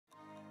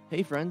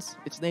Hey friends,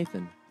 it's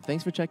Nathan.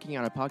 Thanks for checking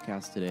out our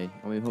podcast today,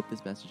 and we hope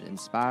this message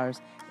inspires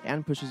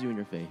and pushes you in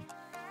your faith.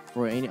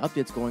 For any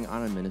updates going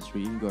on in ministry,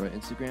 you can go to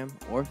Instagram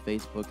or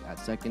Facebook at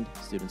Second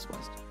Students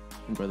West.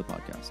 Enjoy the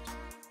podcast.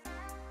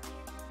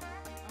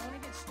 I want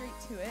to get straight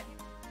to it.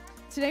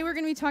 Today we're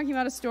going to be talking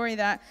about a story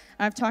that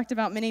I've talked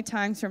about many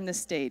times from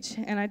this stage,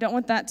 and I don't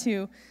want that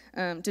to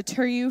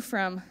deter you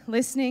from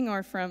listening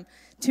or from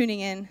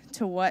tuning in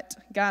to what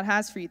God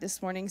has for you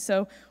this morning.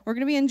 So we're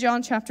going to be in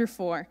John chapter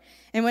 4.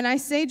 And when I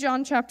say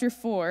John chapter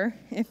 4,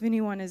 if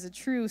anyone is a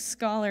true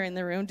scholar in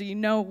the room, do you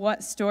know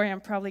what story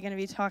I'm probably going to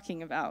be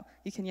talking about?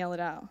 You can yell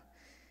it out.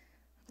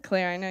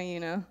 Claire, I know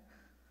you know.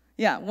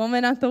 Yeah,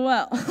 woman at the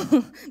well.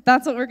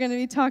 That's what we're going to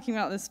be talking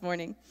about this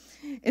morning.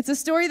 It's a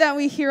story that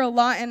we hear a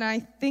lot, and I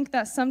think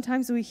that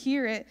sometimes we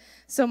hear it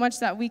so much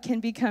that we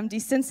can become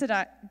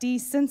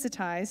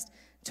desensitized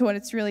to what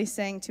it's really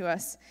saying to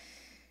us.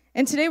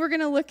 And today we're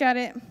going to look at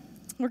it.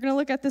 We're going to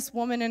look at this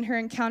woman and her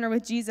encounter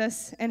with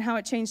Jesus and how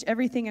it changed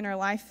everything in her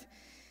life.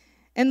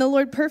 And the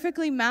Lord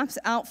perfectly maps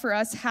out for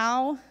us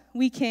how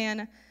we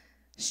can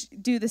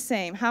do the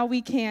same, how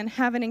we can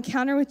have an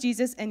encounter with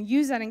Jesus and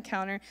use that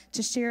encounter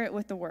to share it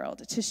with the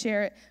world, to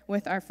share it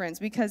with our friends.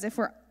 Because if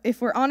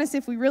we're honest,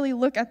 if we really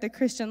look at the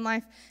Christian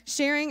life,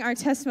 sharing our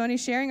testimony,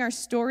 sharing our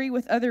story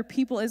with other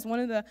people is one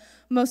of the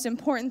most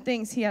important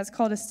things He has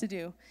called us to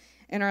do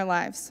in our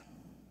lives.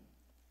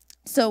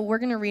 So we're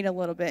going to read a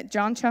little bit.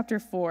 John chapter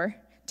 4.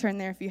 Turn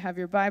there if you have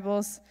your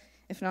Bibles.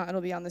 If not, it'll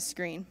be on the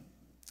screen.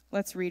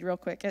 Let's read real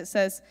quick. It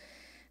says,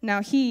 now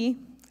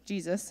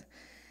Jesus,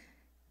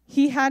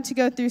 he had to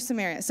go through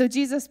Samaria. So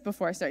Jesus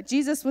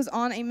was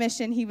on a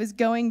mission. He was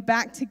going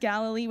back to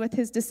Galilee with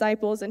his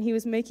disciples, and he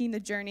was making the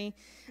journey.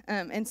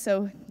 And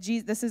so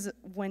this is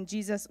when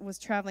Jesus was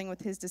traveling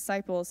with his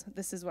disciples.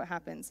 This is what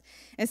happens.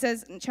 It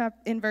says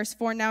in verse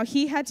 4, now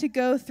he had to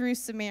go through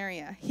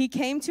Samaria. He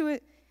came to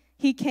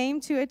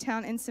a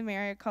town in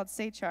Samaria called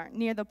Sychar,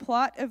 near the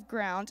plot of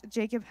ground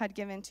Jacob had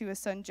given to his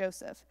son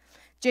Joseph.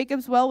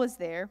 Jacob's well was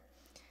there.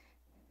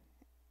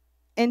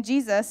 And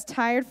Jesus,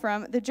 tired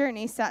from the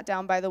journey, sat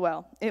down by the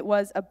well. It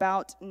was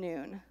about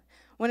noon.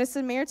 When a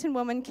Samaritan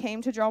woman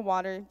came to draw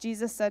water,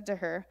 Jesus said to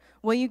her,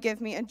 will you give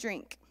me a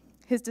drink?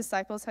 His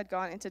disciples had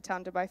gone into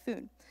town to buy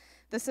food.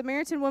 The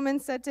Samaritan woman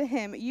said to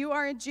him, you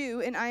are a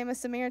Jew, and I am a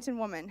Samaritan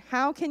woman.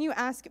 How can you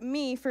ask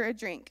me for a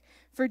drink?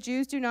 For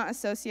Jews do not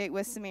associate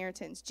with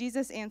Samaritans.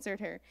 Jesus answered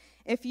her,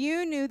 if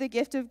you knew the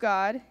gift of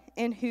God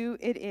and who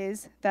it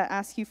is that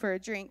asks you for a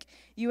drink,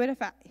 you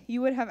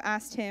would have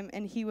asked him,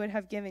 and he would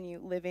have given you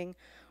living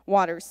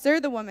water. Sir,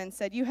 the woman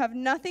said, you have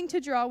nothing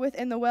to draw with,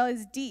 and the well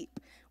is deep.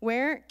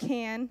 Where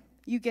can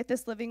you get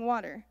this living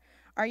water?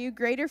 Are you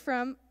greater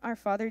from our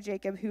father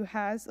Jacob, who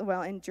has a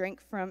well and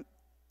drank from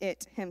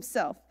it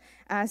himself,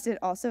 as did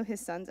also his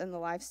sons and the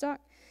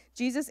livestock?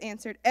 Jesus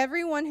answered,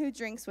 everyone who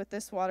drinks with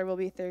this water will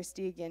be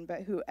thirsty again,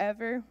 but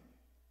whoever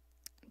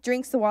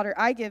drinks the water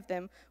I give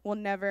them will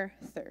never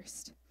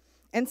thirst.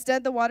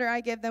 Instead, the water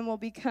I give them will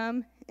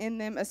become in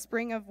them a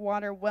spring of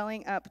water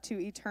welling up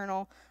to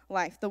eternal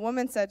life. The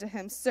woman said to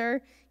him,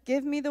 sir,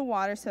 give me the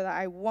water so that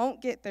I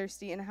won't get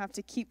thirsty and have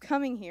to keep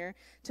coming here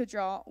to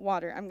draw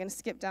water. I'm going to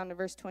skip down to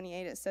verse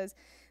 28. It says,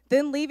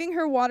 then leaving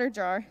her water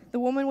jar, the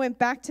woman went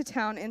back to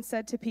town and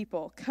said to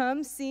people,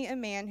 come see a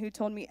man who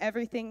told me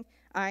everything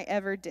I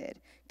ever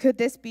did. Could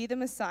this be the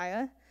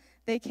Messiah?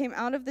 They came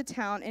out of the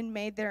town and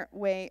made their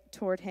way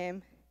toward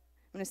him.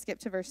 I'm going to skip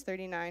to verse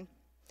 39.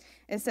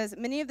 It says,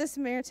 many of the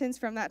Samaritans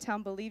from that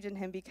town believed in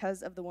him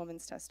because of the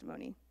woman's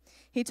testimony.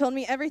 He told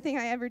me everything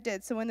I ever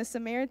did. So when the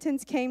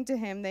Samaritans came to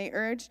him, they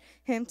urged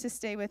him to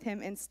stay with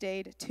him and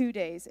stayed 2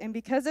 days. And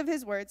because of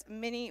his words,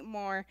 many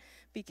more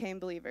became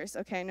believers.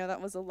 Okay, I know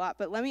that was a lot,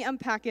 but let me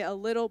unpack it a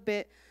little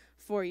bit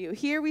for you.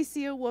 Here we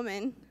see a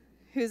woman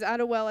who's at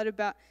the well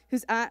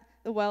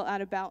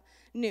at about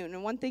noon.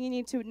 And one thing you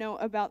need to know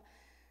about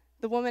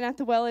the woman at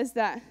the well is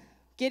that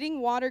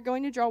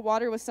going to draw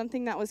water was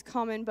something that was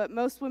common, but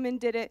most women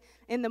did it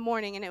in the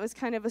morning, and it was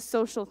kind of a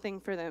social thing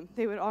for them.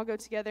 They would all go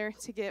together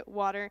to get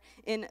water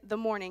in the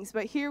mornings.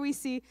 But here we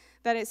see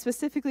that it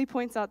specifically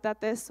points out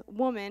that this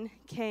woman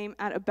came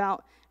at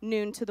about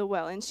noon to the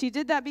well, and she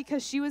did that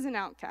because she was an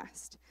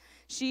outcast.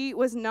 She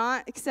was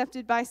not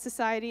accepted by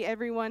society.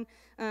 Everyone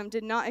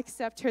did not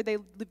accept her. They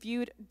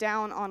viewed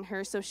down on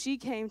her, so she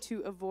came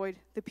to avoid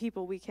the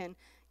people, we can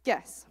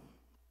guess.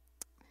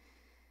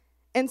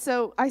 And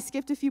so I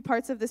skipped a few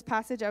parts of this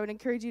passage. I would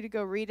encourage you to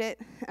go read it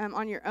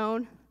on your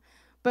own.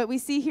 But we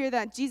see here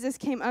that Jesus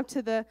came up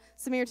to the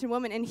Samaritan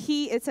woman, and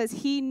it says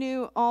he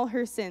knew all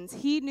her sins.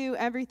 He knew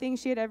everything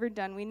she had ever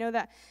done. We know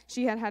that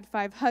she had had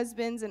 5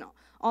 husbands and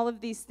all of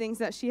these things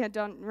that she had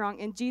done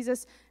wrong. And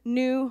Jesus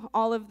knew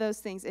all of those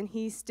things, and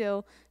he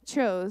still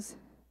chose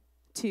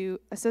to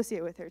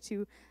associate with her,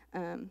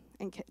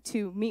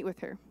 to meet with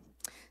her.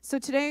 So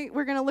today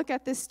we're going to look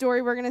at this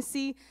story. We're going to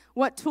see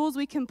what tools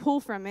we can pull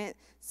from it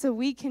so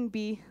we can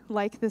be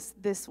like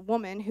this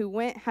woman who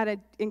had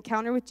an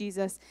encounter with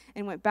Jesus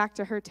and went back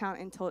to her town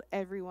and told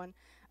everyone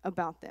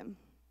about them.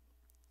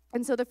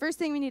 And so the first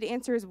thing we need to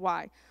answer is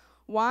why.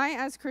 Why,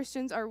 as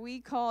Christians, are we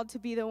called to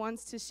be the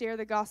ones to share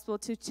the gospel,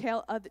 to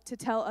tell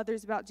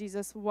others about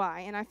Jesus?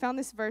 Why? And I found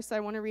this verse. I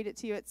want to read it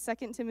to you. It's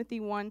 2 Timothy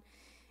 1,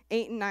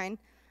 8 and 9.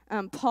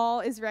 Paul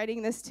is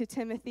writing this to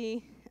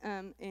Timothy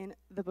in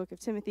the book of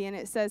Timothy, and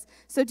it says,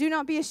 "So do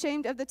not be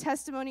ashamed of the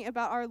testimony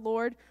about our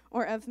Lord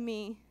or of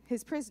me,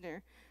 his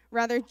prisoner.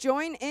 Rather,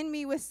 join in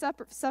me with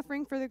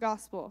suffering for the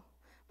gospel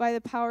by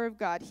the power of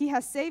God. He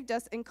has saved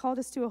us and called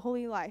us to a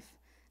holy life,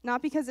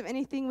 not because of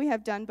anything we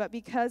have done, but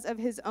because of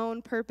his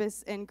own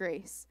purpose and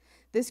grace.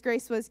 This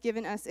grace was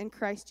given us in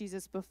Christ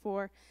Jesus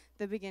before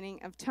the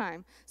beginning of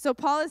time." So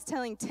Paul is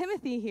telling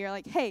Timothy here,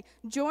 like, hey,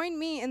 join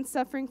me in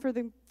suffering for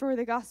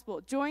the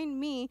gospel. Join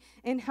me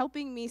in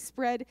helping me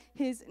spread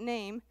his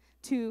name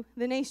to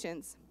the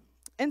nations.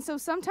 And so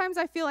sometimes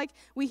I feel like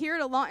we hear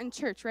it a lot in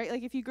church, right?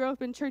 Like if you grow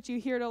up in church, you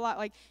hear it a lot.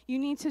 Like you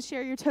need to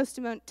share your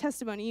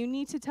testimony. You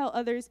need to tell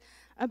others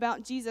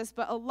about Jesus.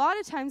 But a lot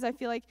of times I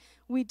feel like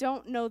we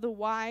don't know the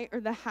why or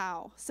the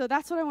how. So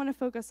that's what I want to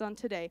focus on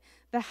today,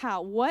 the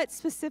how. What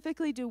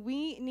specifically do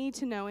we need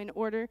to know in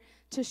order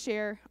to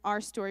share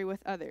our story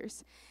with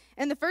others?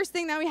 And the first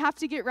thing that we have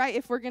to get right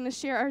if we're going to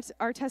share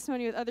our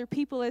testimony with other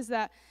people is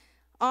that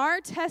our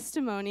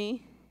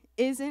testimony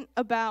isn't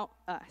about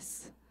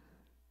us.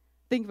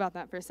 Think about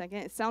that for a second.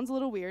 It sounds a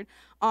little weird.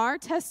 Our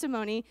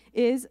testimony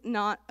is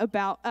not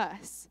about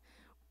us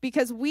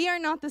because we are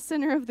not the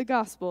center of the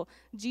gospel.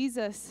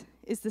 Jesus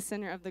is the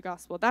center of the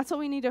gospel. That's what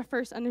we need to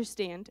first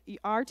understand.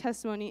 Our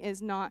testimony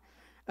is not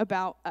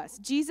about us.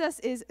 Jesus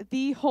is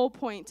the whole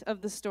point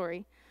of the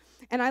story.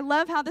 And I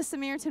love how the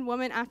Samaritan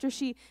woman, after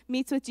she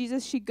meets with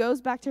Jesus, she goes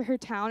back to her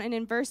town. And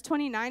in verse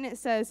 29, it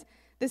says,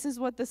 this is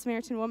what the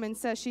Samaritan woman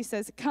says. She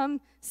says,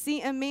 "Come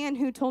see a man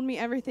who told me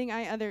everything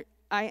I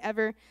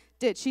ever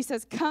did." She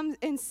says, "Come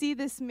and see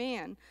this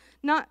man."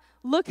 Not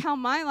look how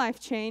my life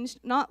changed,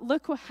 not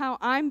look how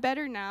I'm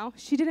better now.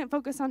 She didn't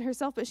focus on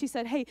herself, but she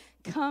said, hey,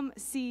 come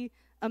see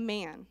a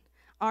man.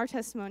 Our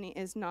testimony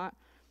is not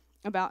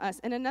about us.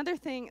 And another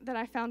thing that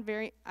I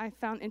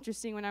found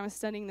interesting when I was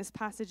studying this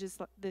passage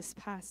this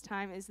past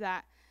time is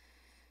that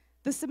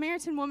the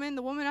Samaritan woman,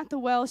 the woman at the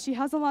well, she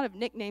has a lot of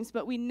nicknames,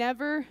 but we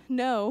never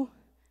know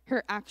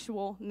her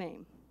actual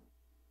name.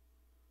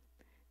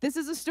 This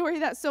is a story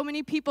that so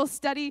many people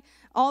study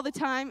all the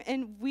time,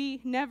 and we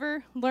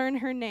never learn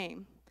her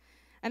name.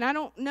 And I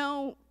don't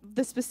know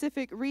the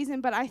specific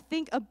reason, but I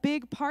think a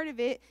big part of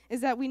it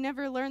is that we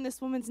never learn this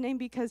woman's name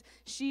because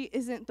she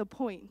isn't the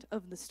point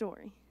of the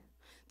story.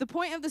 The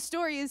point of the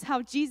story is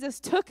how Jesus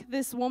took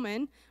this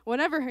woman,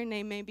 whatever her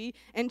name may be,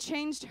 and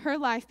changed her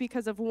life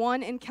because of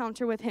one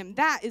encounter with him.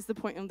 That is the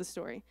point of the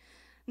story.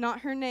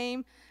 Not her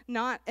name,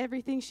 not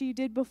everything she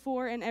did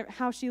before and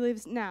how she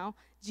lives now.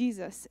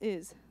 Jesus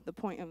is the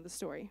point of the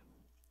story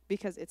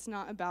because it's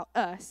not about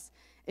us,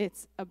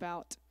 it's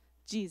about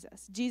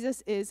Jesus.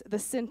 Jesus is the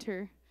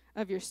center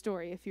of your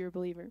story if you're a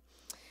believer.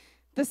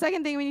 The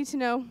second thing we need to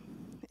know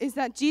is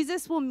that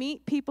Jesus will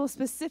meet people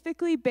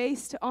specifically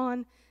based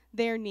on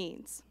their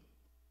needs.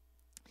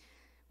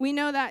 We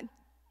know that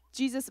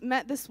Jesus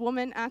met this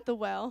woman at the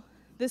well.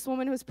 This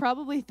woman was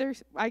probably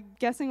I'm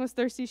guessing was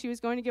thirsty. She was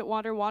going to get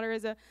water. Water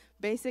is a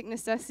basic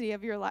necessity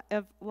of your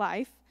of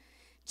life.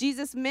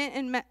 Jesus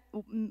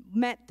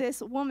met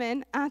this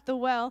woman at the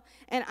well,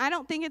 and I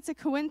don't think it's a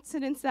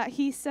coincidence that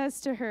he says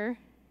to her,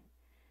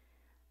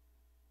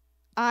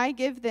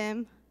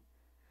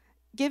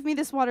 give me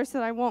this water so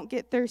that I won't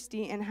get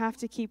thirsty and have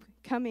to keep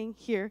coming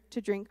here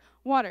to drink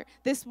water.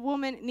 This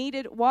woman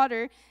needed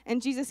water,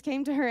 and Jesus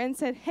came to her and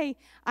said, hey,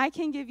 I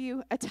can give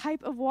you a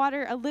type of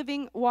water, a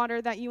living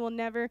water that you will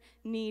never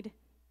need,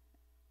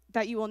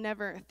 that you will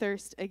never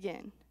thirst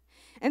again.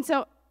 And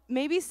so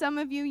maybe some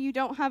of you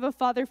don't have a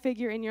father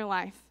figure in your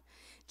life.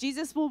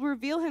 Jesus will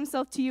reveal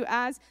himself to you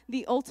as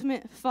the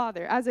ultimate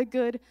father, as a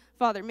good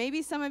father.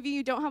 Maybe some of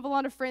you don't have a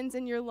lot of friends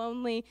and you're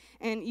lonely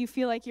and you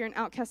feel like you're an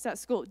outcast at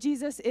school.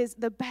 Jesus is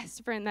the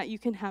best friend that you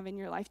can have in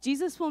your life.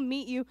 Jesus will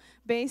meet you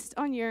based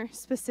on your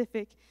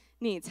specific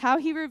needs. How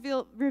he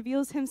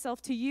reveals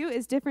himself to you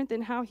is different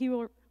than how he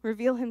will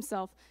reveal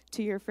himself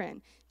to your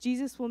friend.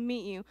 Jesus will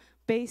meet you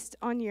based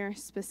on your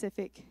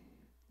specific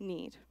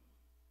need.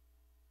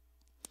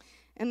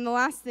 And the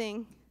last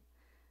thing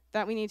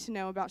that we need to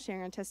know about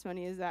sharing our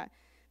testimony is that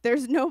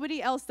there's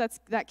nobody else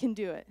that can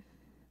do it.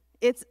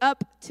 It's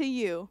up to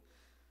you.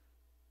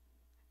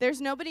 There's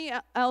nobody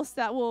else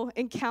that will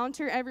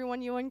encounter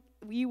everyone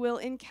you will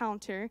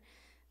encounter.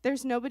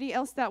 There's nobody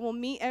else that will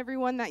meet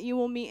everyone that you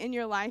will meet in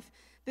your life.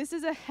 This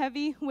is a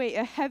heavy weight,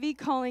 a heavy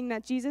calling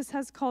that Jesus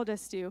has called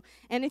us to.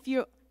 And if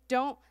you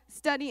don't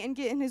study and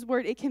get in his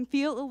word, it can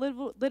feel a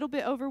little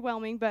bit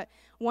overwhelming, but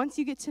once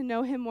you get to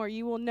know him more,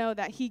 you will know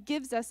that he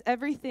gives us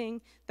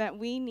everything that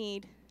we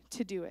need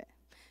to do it.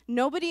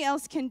 Nobody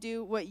else can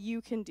do what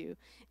you can do,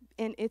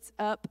 and it's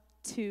up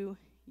to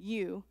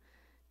you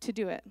to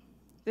do it.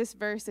 This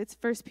verse, it's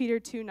 1 Peter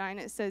 2:9.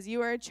 It says,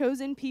 "You are a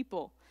chosen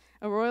people,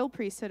 a royal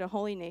priesthood, a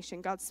holy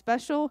nation, God's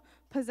special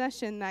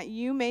possession, that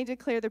you may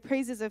declare the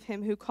praises of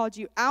him who called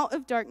you out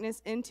of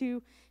darkness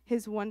into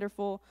his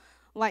wonderful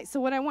light." So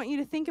what I want you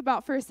to think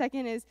about for a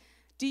second is,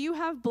 do you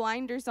have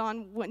blinders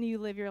on when you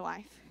live your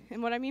life?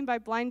 And what I mean by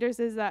blinders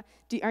is that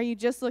are you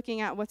just looking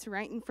at what's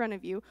right in front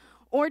of you?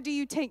 Or do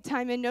you take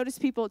time and notice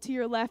people to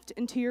your left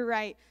and to your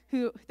right,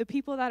 the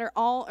people that are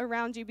all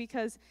around you?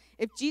 Because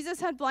if Jesus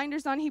had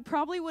blinders on, he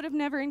probably would have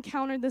never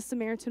encountered the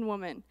Samaritan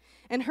woman.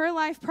 And her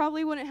life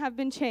probably wouldn't have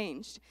been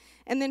changed.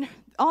 And then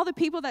all the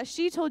people that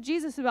she told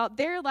Jesus about,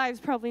 their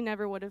lives probably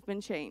never would have been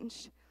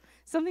changed.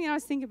 Something I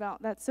was thinking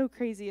about that's so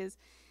crazy is,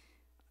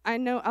 I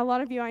know a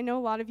lot of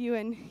you,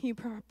 and you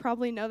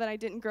probably know that I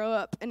didn't grow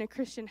up in a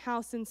Christian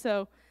house. And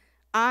so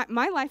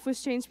my life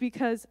was changed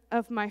because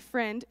of my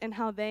friend and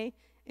how they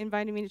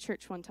invited me to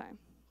church one time.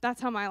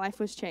 That's how my life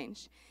was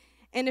changed.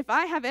 And if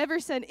I have ever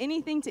said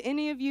anything to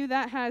any of you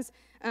that has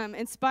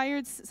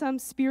inspired some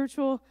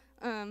spiritual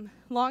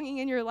longing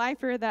in your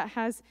life, or that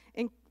has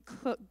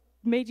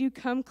made you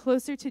come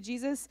closer to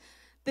Jesus,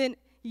 then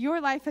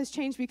your life has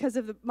changed because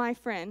of my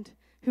friend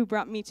who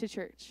brought me to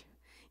church.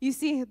 You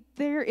see,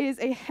 there is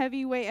a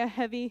heavy weight, a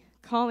heavy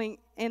calling,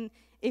 and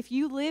if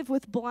you live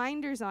with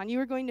blinders on, you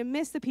are going to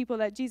miss the people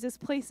that Jesus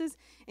places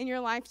in your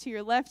life, to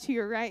your left, to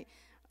your right,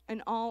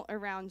 and all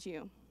around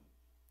you.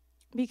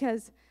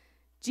 Because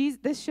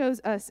this shows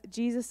us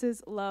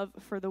Jesus' love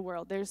for the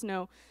world. There's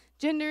no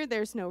gender,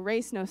 there's no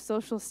race, no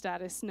social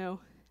status,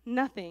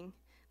 nothing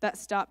that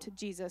stopped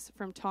Jesus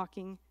from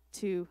talking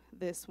to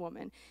this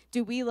woman.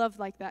 Do we love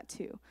like that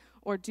too?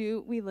 Or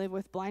do we live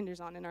with blinders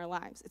on in our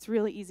lives? It's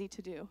really easy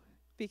to do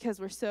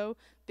because we're so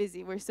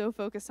busy. We're so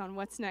focused on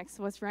what's next,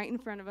 what's right in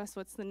front of us,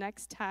 what's the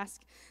next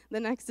task, the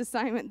next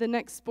assignment, the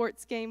next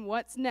sports game,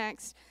 what's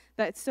next,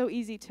 that it's so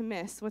easy to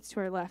miss what's to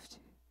our left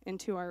and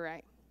to our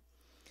right.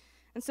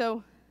 And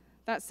so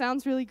that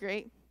sounds really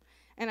great.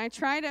 And I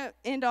try to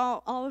end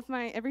all of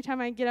every time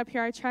I get up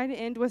here, I try to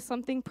end with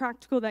something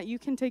practical that you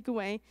can take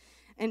away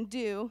and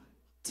do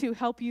to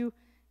help you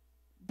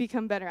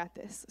become better at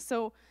this.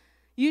 So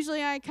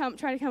usually I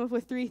try to come up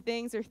with 3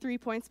 things or 3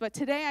 points, but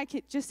today I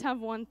could just have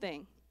one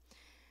thing.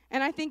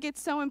 And I think it's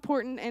so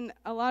important, and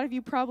a lot of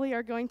you probably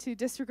are going to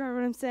disregard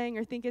what I'm saying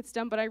or think it's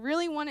dumb, but I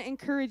really want to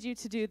encourage you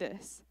to do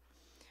this.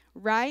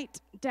 Write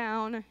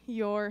down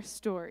your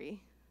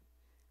story.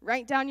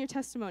 Write down your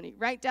testimony.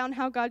 Write down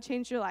how God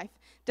changed your life.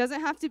 Doesn't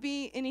have to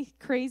be any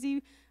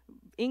crazy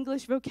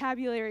English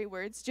vocabulary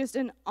words, just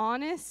an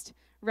honest,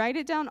 write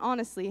it down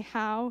honestly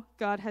how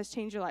God has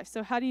changed your life.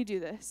 So how do you do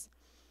this?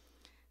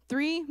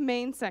 3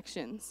 main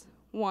sections.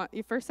 Your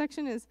first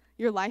section is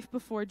your life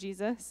before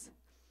Jesus.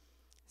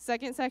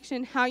 Second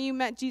section, how you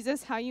met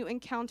Jesus, how you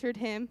encountered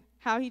him,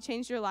 how he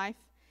changed your life,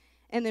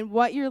 and then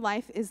what your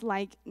life is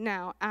like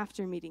now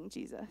after meeting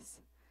Jesus.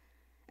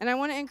 And I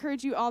want to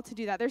encourage you all to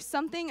do that. There's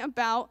something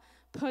about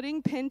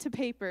putting pen to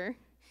paper.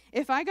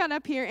 If I got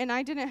up here and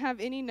I didn't have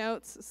any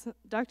notes,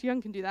 Dr.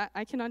 Young can do that.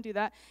 I cannot do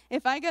that.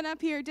 If I got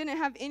up here, didn't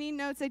have any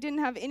notes, I didn't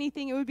have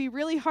anything, it would be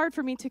really hard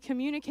for me to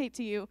communicate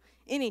to you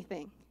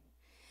anything.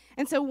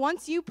 And so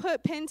once you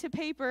put pen to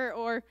paper,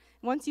 or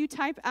once you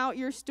type out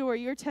your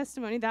story, your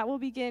testimony, that will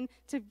begin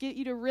to get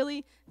you to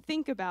really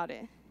think about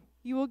it.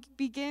 You will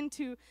begin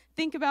to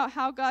think about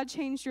how God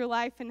changed your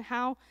life and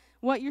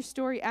what your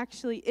story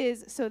actually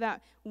is, so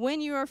that when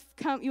you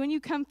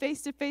come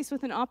face to face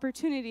with an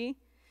opportunity,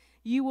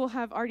 you will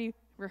have already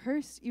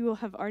rehearsed, you will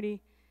have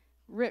already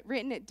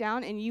written it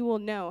down, and you will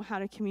know how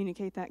to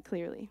communicate that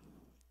clearly.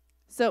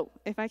 So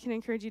if I can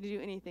encourage you to do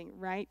anything,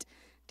 write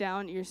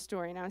down your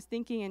story. And I was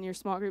thinking in your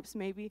small groups,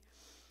 maybe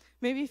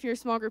if your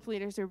small group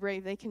leaders are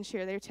brave, they can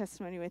share their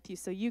testimony with you,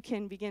 so you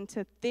can begin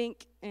to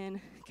think and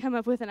come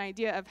up with an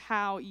idea of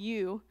how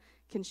you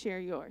can share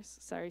yours.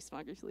 Sorry,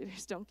 small group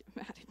leaders, don't get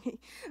mad at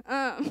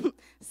me.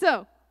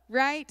 So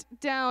write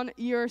down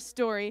your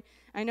story.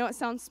 I know it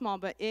sounds small,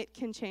 but it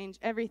can change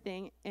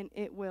everything, and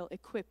it will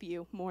equip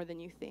you more than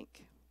you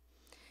think.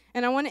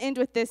 And I want to end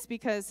with this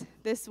because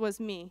this was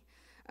me.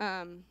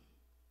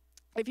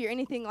 If you're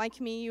anything like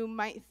me, you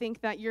might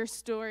think that your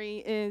story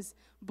is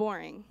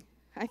boring.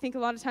 I think a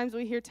lot of times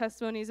we hear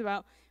testimonies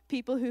about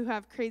people who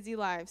have crazy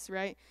lives,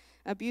 right?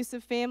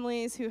 Abusive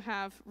families who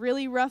have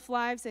really rough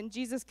lives, and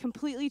Jesus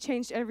completely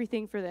changed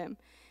everything for them.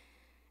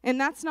 And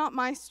that's not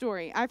my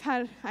story. I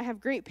have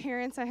great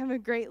parents. I have a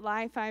great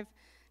life.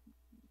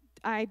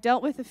 I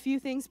dealt with a few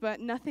things, but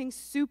nothing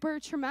super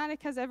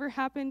traumatic has ever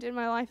happened in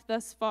my life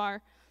thus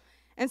far.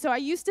 And so I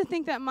used to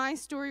think that my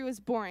story was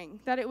boring,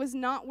 that it was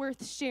not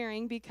worth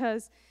sharing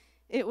because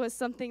it was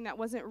something that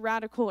wasn't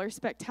radical or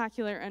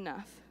spectacular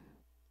enough.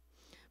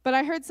 But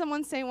I heard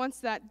someone say once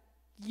that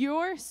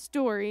your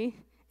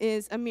story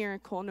is a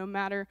miracle no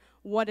matter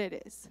what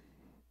it is.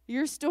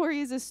 Your story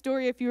is a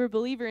story, if you're a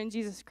believer in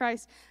Jesus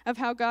Christ, of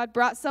how God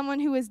brought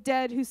someone who was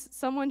dead,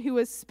 someone who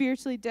was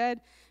spiritually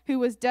dead, who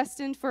was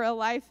destined for a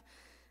life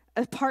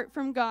apart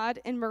from God,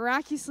 and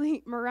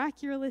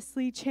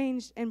miraculously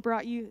changed and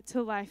brought you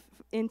to life,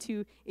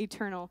 into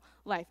eternal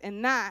life.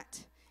 And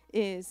that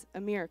is a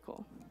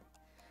miracle.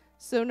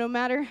 So no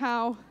matter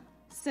how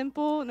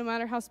simple, no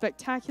matter how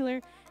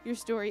spectacular your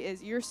story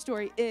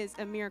is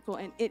a miracle,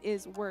 and it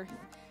is worth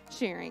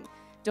sharing.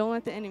 Don't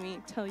let the enemy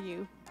tell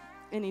you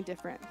any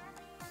different.